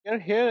We're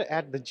here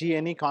at the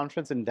GNE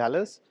conference in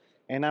Dallas,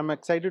 and I'm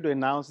excited to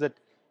announce that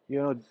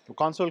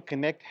Console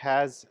Connect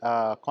has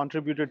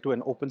contributed to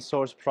an open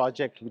source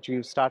project which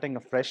we're starting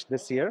afresh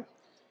this year.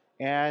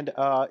 And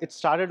it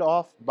started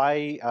off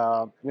by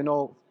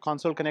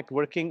Console Connect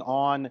working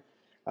on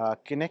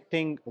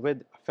connecting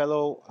with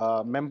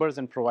fellow members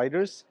and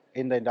providers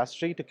in the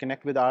industry to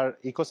connect with our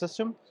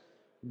ecosystem.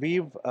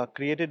 We've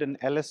created an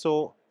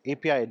LSO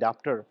API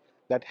adapter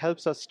that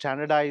helps us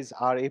standardize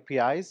our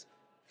APIs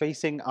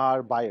facing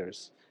our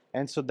buyers.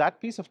 And so that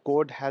piece of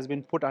code has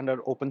been put under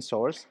open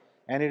source,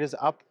 and it is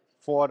up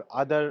for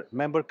other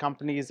member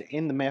companies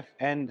in the MEF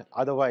and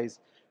otherwise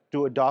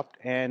to adopt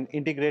and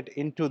integrate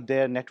into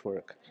their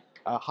network.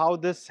 How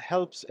this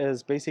helps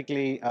is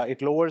basically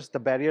it lowers the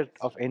barrier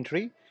of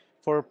entry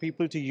for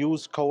people to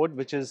use code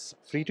which is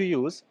free to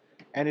use,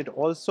 and it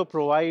also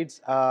provides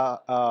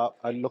a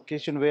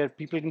location where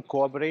people can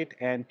cooperate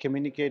and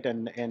communicate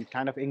and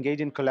kind of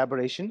engage in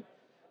collaboration.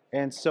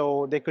 And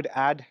so they could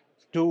add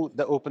to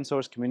the open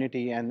source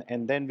community,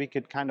 and then we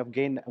could kind of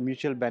gain a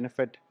mutual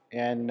benefit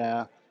and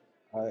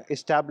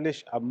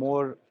establish a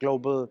more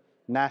global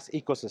NaaS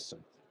ecosystem.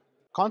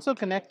 Console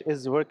Connect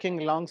is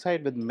working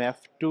alongside with MEF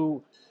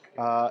to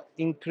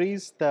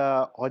increase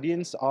the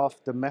audience of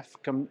the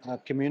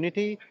MEF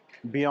community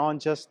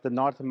beyond just the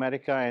North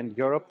America and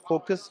Europe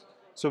focus.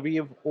 So we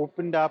have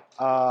opened up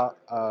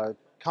a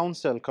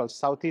council called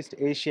Southeast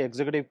Asia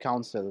Executive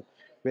Council,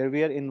 where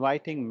we are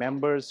inviting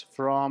members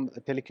from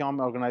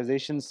telecom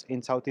organizations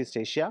in Southeast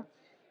Asia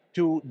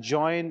to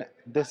join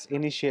this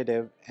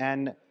initiative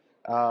and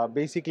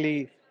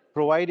basically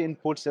provide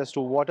inputs as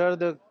to what are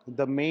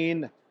the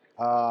main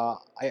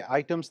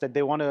items that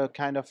they want to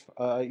kind of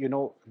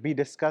be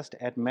discussed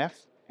at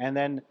MEF, and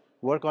then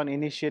work on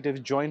initiatives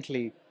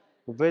jointly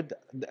with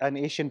an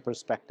Asian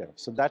perspective.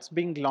 So that's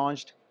being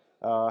launched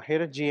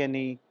here at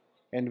GNE,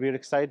 and we're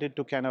excited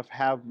to kind of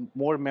have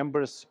more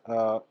members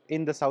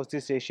in the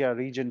Southeast Asia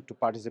region to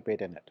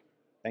participate in it.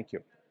 Thank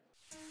you.